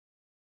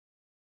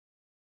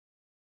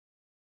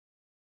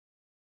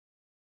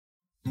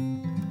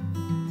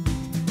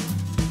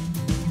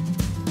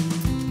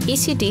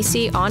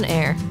ECDC On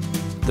Air,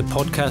 the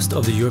podcast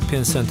of the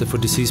European Centre for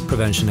Disease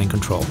Prevention and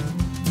Control.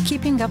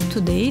 Keeping up to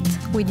date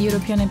with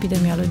European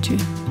epidemiology.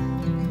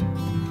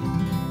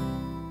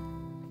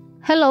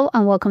 Hello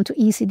and welcome to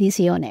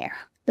ECDC On Air,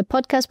 the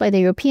podcast by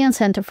the European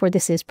Centre for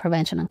Disease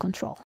Prevention and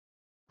Control.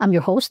 I'm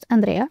your host,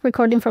 Andrea,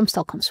 recording from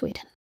Stockholm,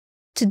 Sweden.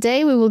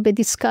 Today we will be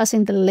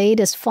discussing the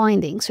latest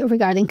findings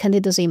regarding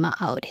Candidozyma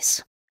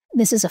auris.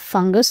 This is a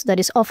fungus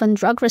that is often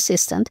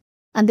drug-resistant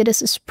and that is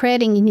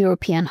spreading in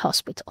European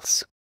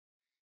hospitals.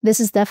 This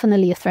is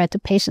definitely a threat to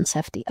patient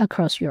safety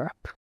across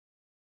Europe.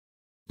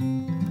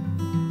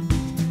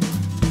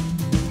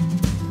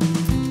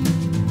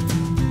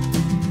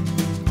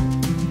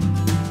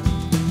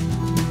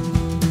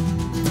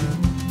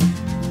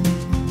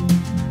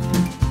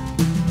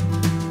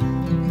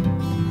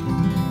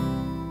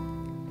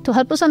 To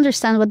help us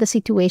understand what the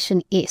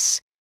situation is,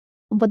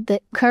 what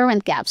the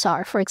current gaps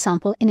are, for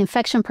example, in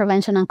infection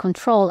prevention and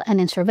control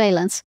and in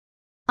surveillance,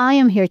 I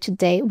am here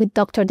today with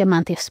Dr.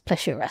 Diamantis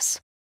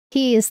Plachouras.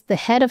 He is the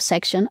head of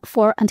section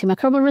for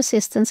antimicrobial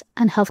resistance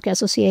and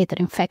healthcare-associated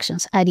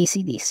infections at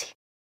ECDC.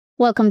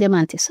 Welcome,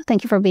 Diamantis.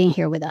 Thank you for being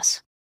here with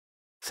us.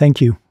 Thank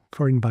you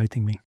for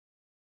inviting me.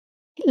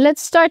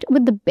 Let's start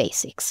with the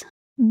basics.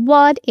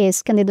 What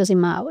is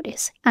Candidozyma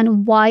auris,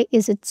 and why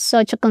is it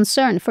such a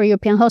concern for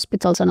European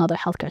hospitals and other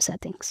healthcare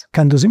settings?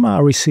 Candidozyma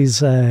auris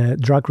is a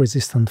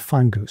drug-resistant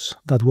fungus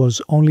that was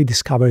only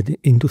discovered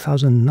in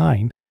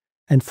 2009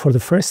 and for the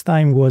first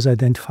time was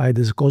identified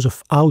as a cause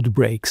of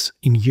outbreaks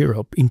in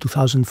Europe in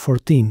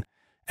 2014,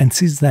 and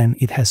since then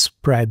it has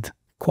spread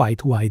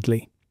quite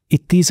widely.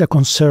 It is a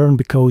concern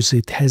because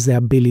it has the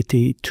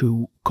ability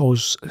to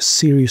cause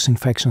serious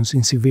infections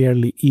in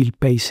severely ill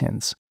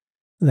patients.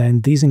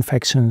 Then these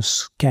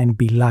infections can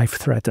be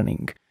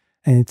life-threatening,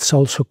 and it's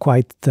also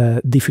quite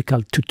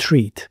difficult to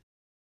treat.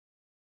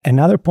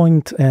 Another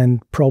point,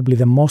 and probably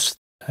the most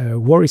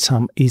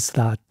worrisome, is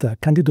that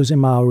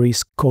Candidozyma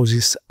auris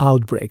causes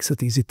outbreaks.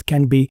 That is, it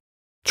can be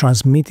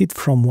transmitted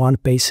from one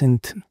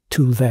patient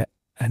to the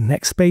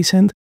next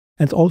patient,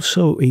 and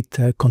also it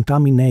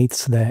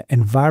contaminates the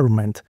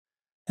environment,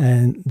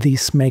 and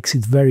this makes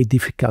it very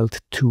difficult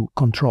to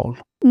control.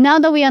 Now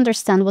that we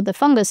understand what the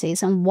fungus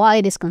is and why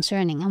it is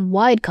concerning and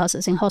why it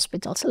causes in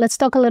hospitals, let's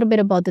talk a little bit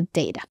about the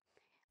data.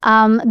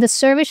 The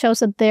survey shows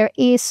that there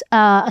is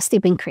a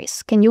steep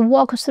increase. Can you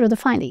walk us through the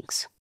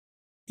findings?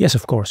 Yes,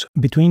 of course.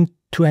 Between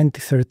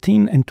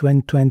 2013 and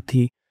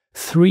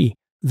 2023,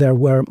 there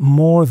were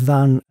more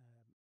than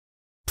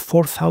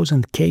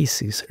 4,000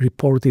 cases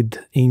reported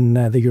in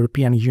the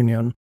European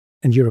Union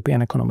and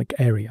European Economic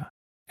Area.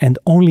 And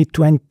only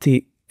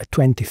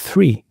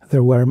 2023,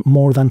 there were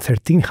more than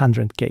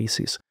 1,300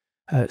 cases.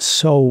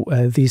 So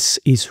this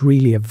is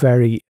really a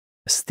very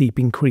steep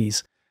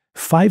increase.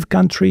 5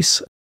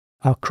 countries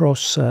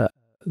across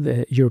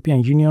the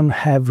European Union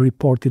have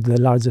reported the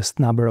largest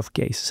number of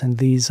cases, and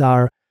these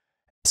are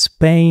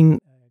Spain,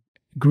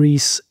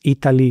 Greece,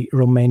 Italy,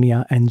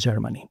 Romania, and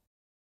Germany.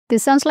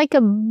 This sounds like a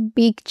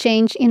big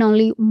change in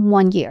only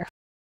 1 year.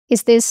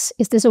 Is this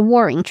a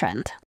worrying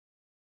trend?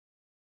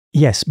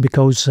 Yes,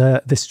 because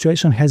the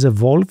situation has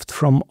evolved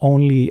from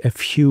only a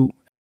few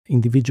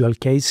individual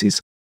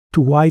cases to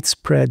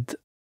widespread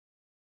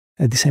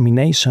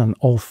dissemination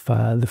of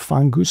the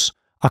fungus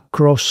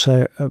across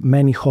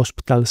many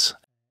hospitals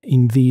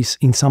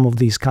in some of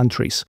these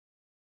countries,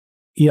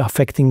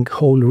 affecting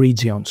whole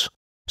regions.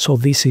 So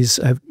this is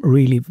a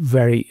really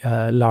very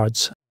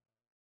large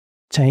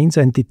change,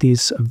 and it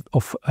is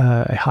of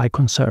a high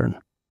concern.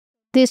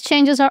 These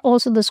changes are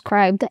also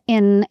described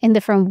in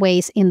different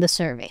ways in the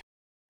survey.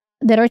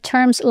 There are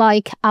terms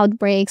like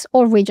outbreaks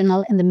or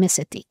regional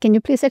endemicity. Can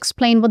you please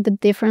explain what the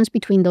difference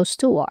between those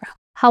two are?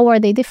 How are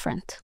they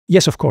different?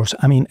 Yes, of course.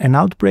 I mean, an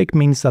outbreak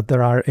means that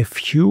there are a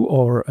few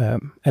or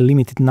a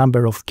limited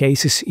number of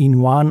cases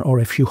in one or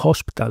a few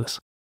hospitals.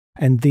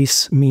 And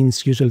this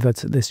means usually that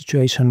the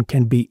situation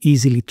can be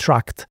easily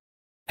tracked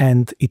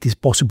and it is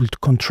possible to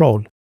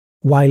control.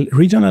 While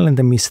regional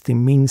endemicity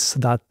means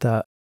that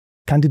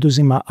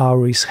Candidozyma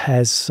auris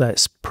has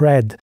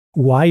spread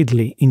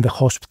widely in the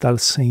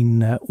hospitals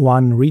in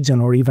one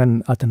region or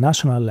even at a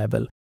national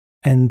level,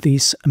 and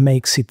this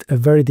makes it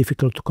very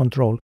difficult to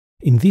control.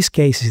 In these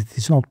cases, it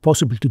is not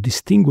possible to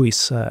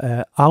distinguish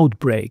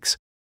outbreaks.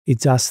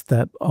 It's just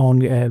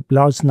only a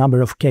large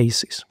number of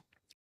cases.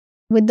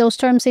 With those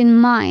terms in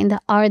mind,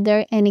 are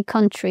there any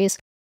countries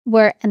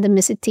where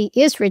endemicity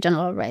is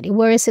regional already?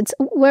 Where is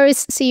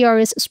C.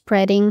 auris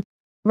spreading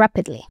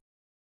rapidly?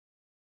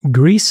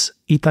 Greece,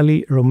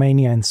 Italy,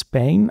 Romania, and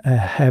Spain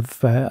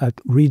have a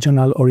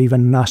regional or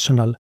even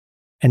national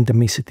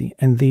endemicity.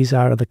 And these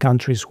are the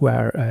countries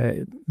where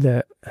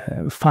the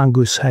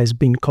fungus has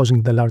been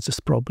causing the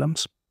largest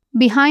problems.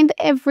 Behind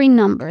every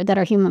number that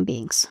are human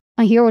beings,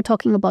 and here we're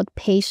talking about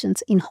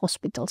patients in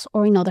hospitals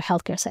or in other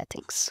healthcare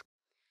settings.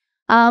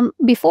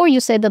 Before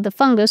you said that the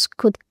fungus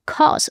could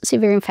cause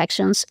severe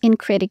infections in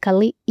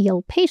critically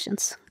ill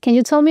patients. Can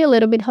you tell me a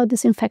little bit how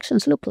these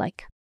infections look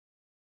like?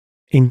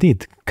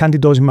 Indeed,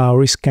 Candidozyma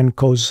auris can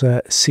cause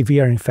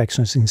severe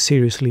infections in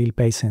seriously ill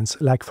patients,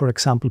 like, for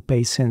example,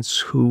 patients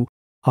who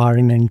are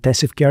in an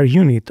intensive care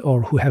unit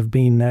or who have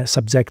been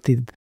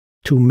subjected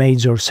to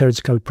major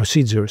surgical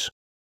procedures.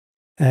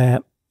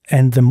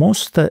 And the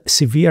most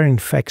severe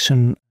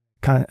infection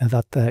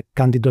that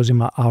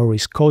Candidozyma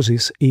auris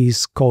causes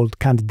is called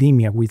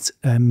candidemia, which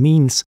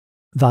means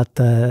that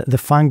the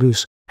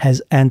fungus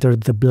has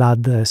entered the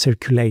blood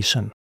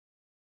circulation.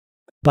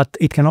 But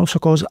it can also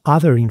cause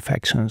other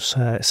infections,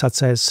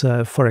 such as,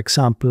 for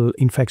example,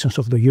 infections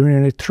of the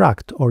urinary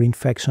tract or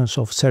infections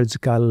of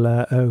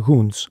surgical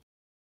wounds.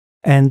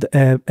 And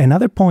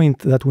another point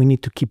that we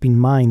need to keep in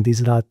mind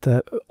is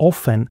that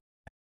often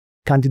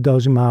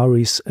Candidozyma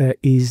auris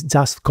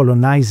just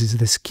colonizes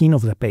the skin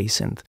of the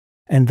patient,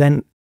 and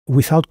then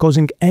without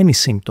causing any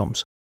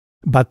symptoms.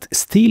 But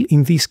still,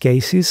 in these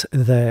cases,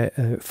 the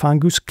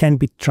fungus can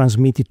be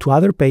transmitted to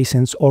other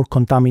patients or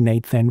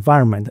contaminate the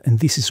environment. And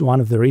this is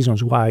one of the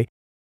reasons why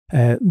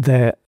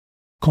the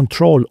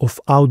control of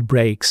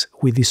outbreaks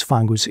with this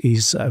fungus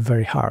is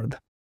very hard.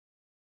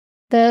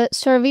 The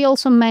survey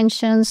also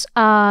mentions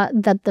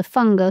that the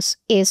fungus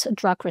is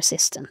drug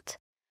resistant.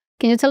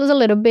 Can you tell us a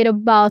little bit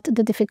about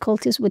the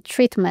difficulties with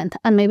treatment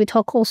and maybe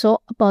talk also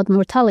about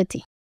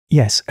mortality?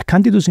 Yes,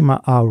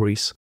 Candidozyma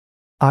auris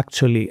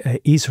actually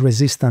is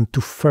resistant to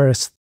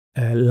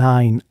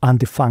first-line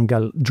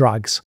antifungal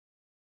drugs.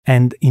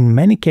 And in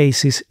many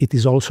cases, it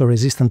is also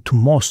resistant to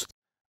most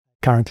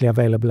currently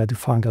available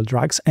antifungal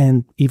drugs.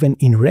 And even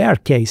in rare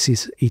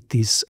cases, it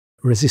is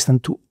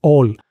resistant to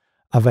all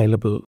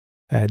available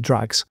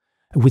drugs,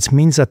 which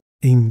means that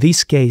in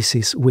these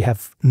cases, we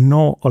have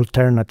no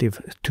alternative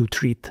to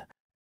treat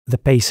the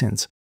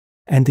patients.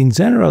 And in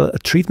general,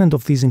 treatment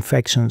of these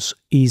infections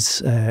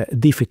is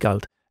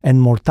difficult,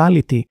 and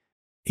mortality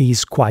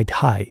is quite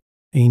high.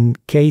 In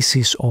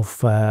cases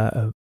of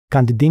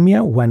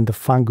candidemia, when the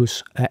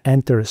fungus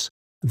enters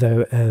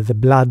the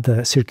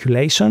blood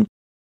circulation,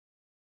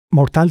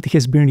 mortality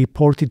has been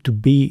reported to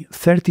be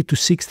 30 to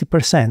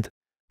 60%.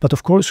 But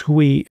of course,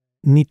 we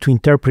need to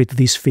interpret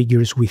these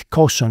figures with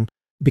caution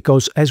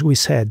because, as we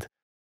said,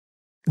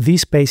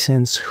 these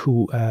patients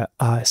who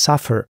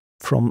suffer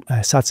from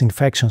such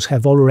infections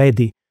have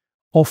already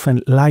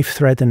often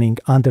life-threatening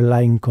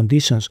underlying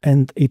conditions,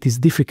 and it is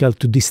difficult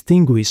to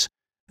distinguish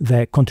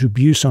the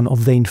contribution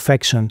of the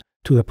infection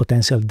to the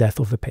potential death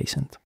of the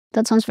patient.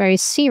 That sounds very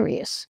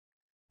serious.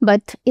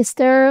 But is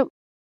there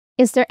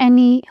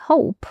any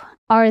hope?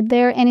 Are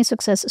there any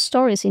success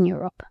stories in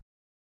Europe?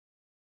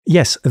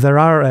 Yes, there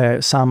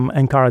are some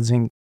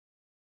encouraging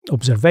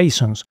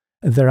observations.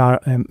 There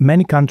are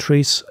many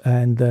countries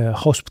and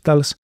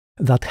hospitals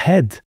that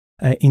had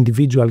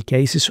individual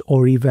cases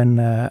or even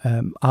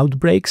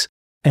outbreaks,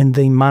 and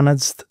they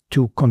managed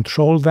to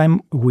control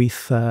them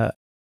with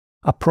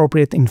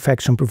appropriate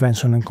infection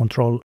prevention and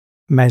control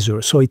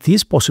measures. So it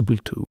is possible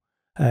to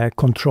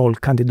control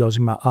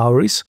Candidozyma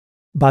auris,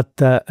 but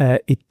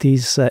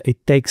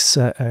it takes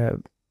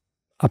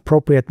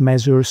appropriate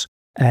measures,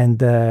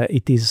 and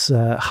it is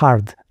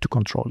hard to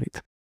control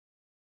it.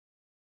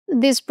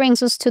 This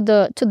brings us to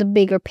the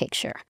bigger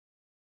picture,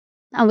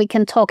 and we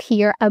can talk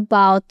here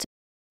about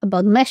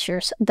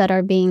measures that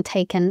are being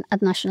taken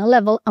at national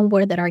level and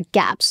where there are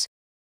gaps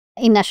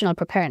in national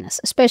preparedness,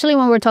 especially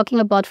when we're talking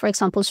about, for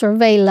example,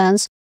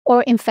 surveillance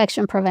or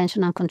infection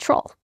prevention and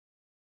control.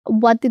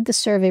 What did the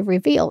survey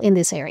reveal in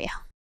this area?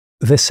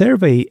 The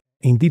survey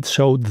indeed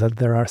showed that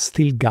there are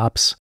still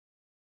gaps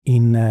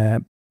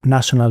in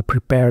national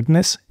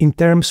preparedness in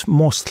terms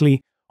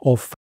mostly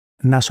of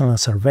national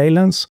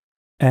surveillance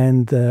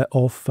and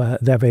of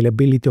the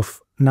availability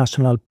of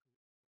national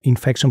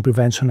infection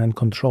prevention and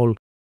control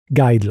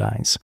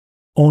guidelines.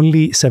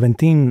 Only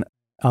 17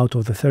 out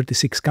of the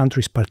 36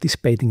 countries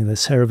participating in the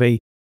survey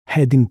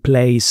had in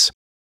place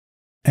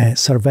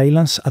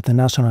surveillance at the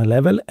national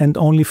level, and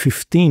only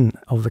 15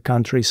 of the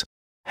countries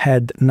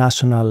had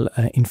national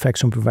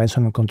infection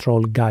prevention and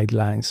control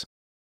guidelines.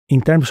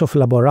 In terms of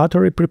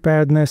laboratory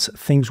preparedness,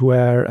 things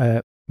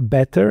were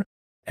better,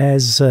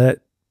 as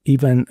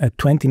even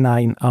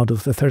 29 out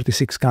of the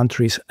 36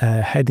 countries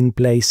had in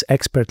place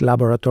expert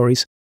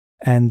laboratories,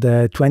 and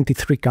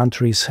 23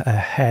 countries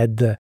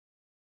had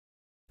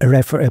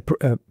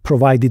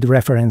provided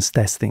reference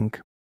testing.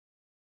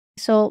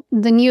 So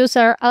the news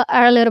are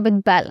a little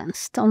bit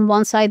balanced. On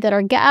one side there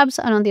are gaps,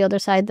 and on the other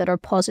side there are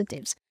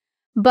positives.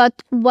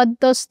 But what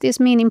does this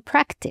mean in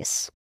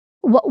practice?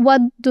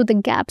 What do the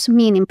gaps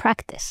mean in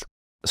practice?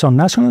 So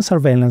national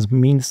surveillance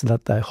means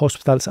that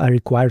hospitals are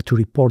required to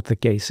report the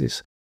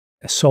cases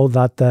so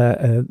that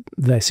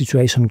the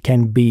situation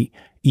can be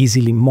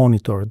easily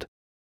monitored.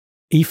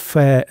 If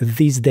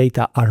these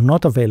data are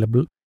not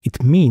available,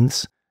 it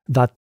means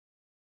that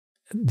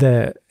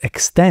the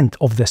extent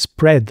of the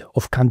spread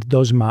of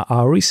Candidozyma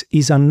auris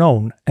is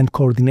unknown and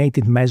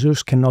coordinated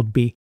measures cannot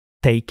be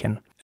taken.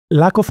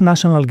 Lack of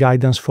national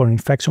guidance for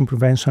infection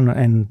prevention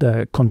and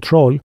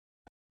control,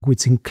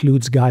 which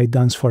includes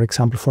guidance, for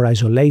example, for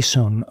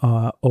isolation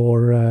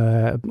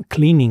or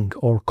cleaning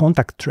or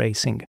contact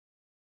tracing,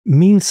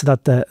 means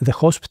that the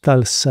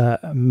hospitals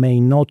may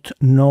not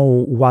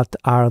know what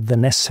are the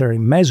necessary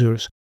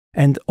measures.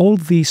 And all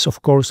this,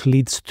 of course,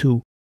 leads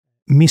to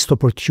missed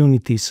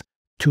opportunities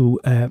to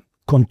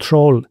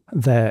control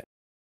the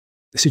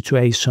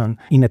situation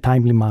in a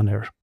timely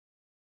manner.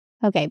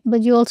 Okay,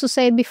 but you also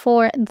said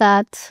before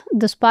that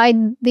despite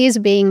these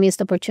being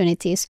missed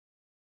opportunities,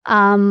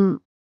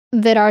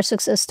 there are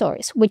success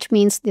stories, which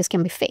means this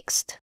can be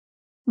fixed.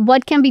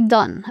 What can be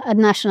done at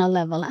national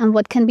level and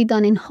what can be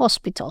done in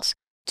hospitals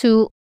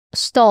to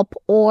stop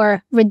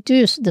or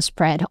reduce the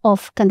spread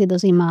of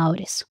Candidozyma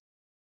auris?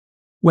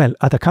 Well,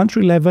 at a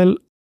country level,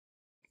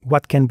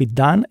 what can be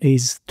done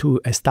is to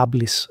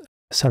establish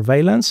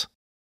surveillance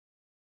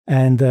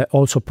and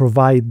also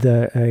provide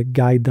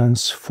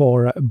guidance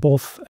for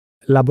both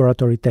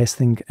laboratory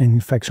testing and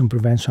infection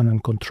prevention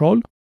and control.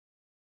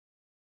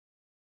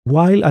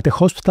 While at the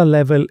hospital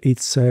level,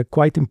 it's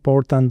quite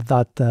important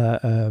that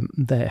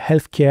the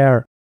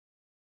healthcare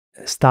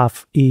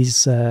staff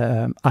is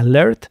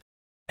alert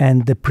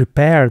and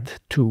prepared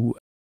to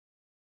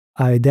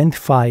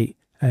identify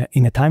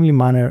in a timely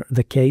manner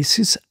the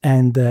cases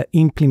and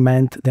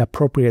implement the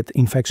appropriate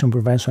infection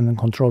prevention and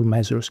control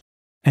measures.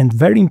 And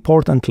very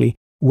importantly,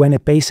 when a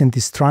patient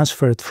is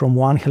transferred from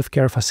one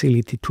healthcare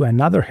facility to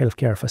another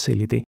healthcare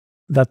facility,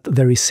 that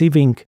the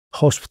receiving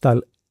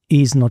hospital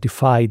is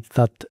notified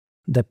that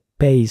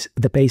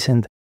the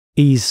patient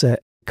is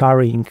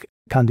carrying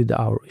Candida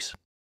auris.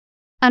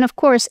 And of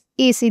course,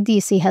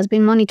 ECDC has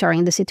been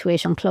monitoring the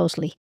situation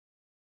closely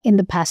in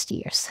the past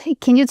years.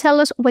 Can you tell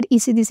us what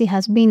ECDC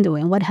has been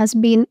doing? What has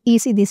been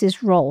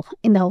ECDC's role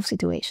in the whole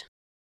situation?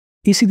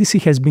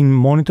 ECDC has been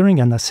monitoring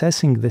and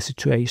assessing the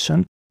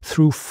situation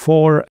through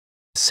 4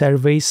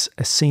 surveys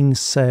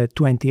since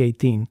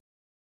 2018.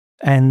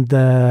 And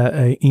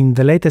in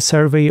the latest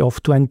survey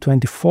of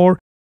 2024,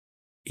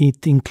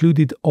 it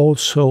included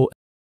also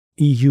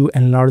EU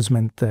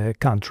enlargement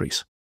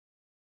countries.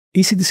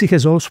 ECDC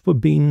has also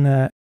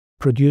been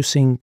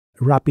producing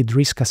rapid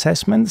risk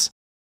assessments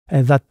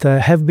that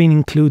have been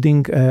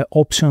including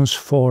options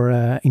for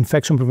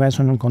infection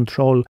prevention and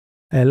control,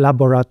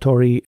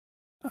 laboratory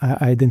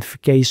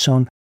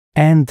identification,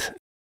 and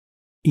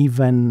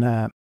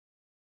even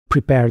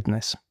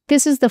preparedness.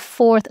 This is the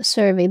 4th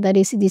survey that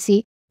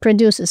ECDC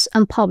produces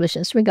and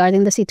publishes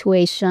regarding the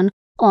situation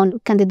on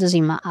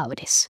Candidozyma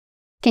auris.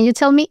 Can you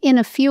tell me in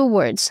a few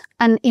words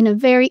and in a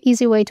very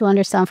easy way to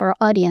understand for our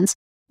audience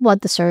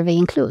what the survey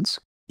includes?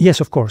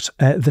 Yes, of course.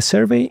 The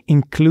survey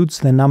includes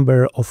the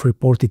number of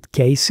reported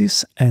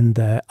cases and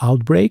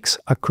outbreaks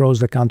across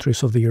the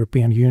countries of the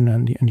European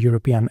Union and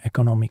European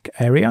Economic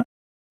Area,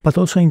 but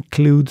also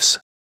includes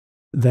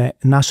the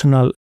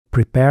national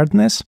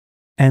preparedness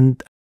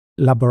and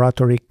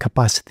laboratory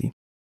capacity.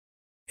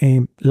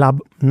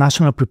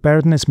 National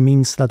preparedness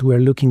means that we're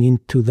looking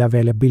into the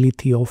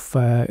availability of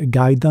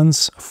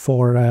guidance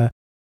for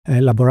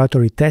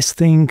laboratory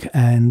testing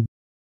and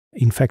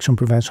infection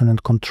prevention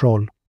and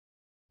control.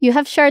 You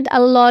have shared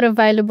a lot of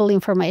valuable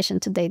information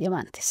today,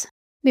 Diamantis.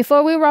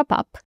 Before we wrap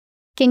up,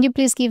 can you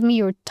please give me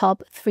your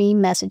top 3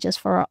 messages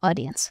for our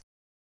audience?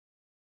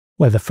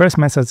 Well, the first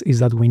message is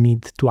that we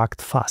need to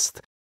act fast.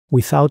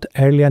 Without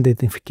early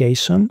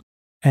identification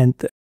and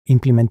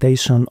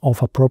implementation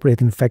of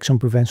appropriate infection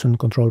prevention and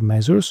control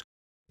measures,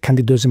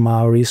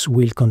 Candidozyma auris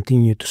will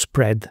continue to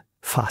spread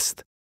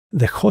fast.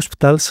 The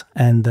hospitals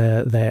and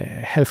the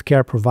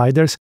healthcare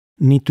providers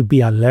need to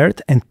be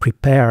alert and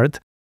prepared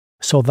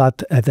so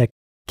that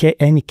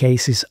any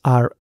cases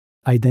are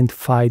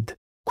identified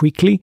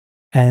quickly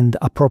and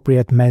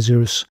appropriate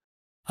measures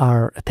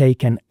are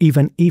taken,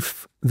 even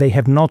if they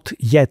have not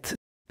yet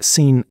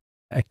seen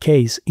a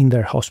case in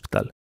their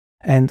hospital.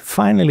 And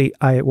finally,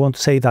 I want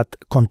to say that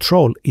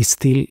control is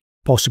still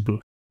possible,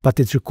 but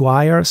it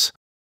requires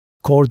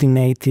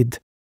coordinated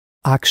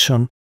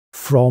action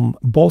from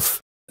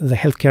both the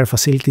healthcare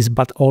facilities,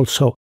 but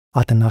also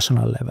at a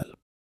national level.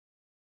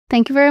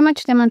 Thank you very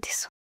much,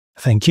 Diamantis.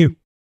 Thank you.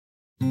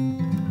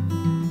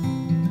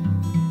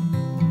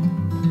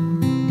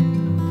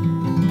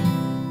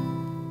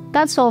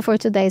 That's all for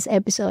today's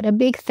episode. A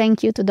big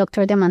thank you to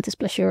Dr. Diamantis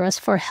Plachouras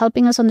for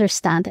helping us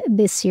understand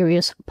this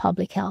serious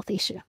public health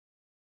issue.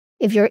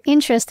 If you're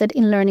interested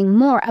in learning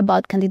more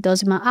about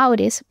Candidozyma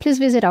auris, please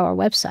visit our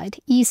website,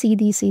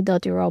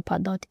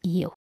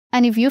 ecdc.europa.eu.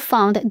 And if you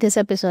found this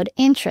episode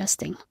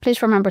interesting,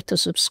 please remember to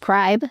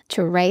subscribe,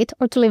 to rate,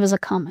 or to leave us a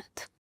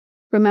comment.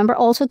 Remember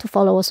also to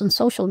follow us on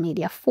social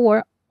media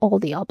for all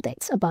the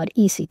updates about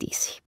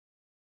ECDC.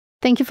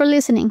 Thank you for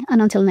listening,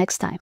 and until next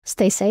time,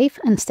 stay safe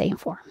and stay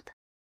informed.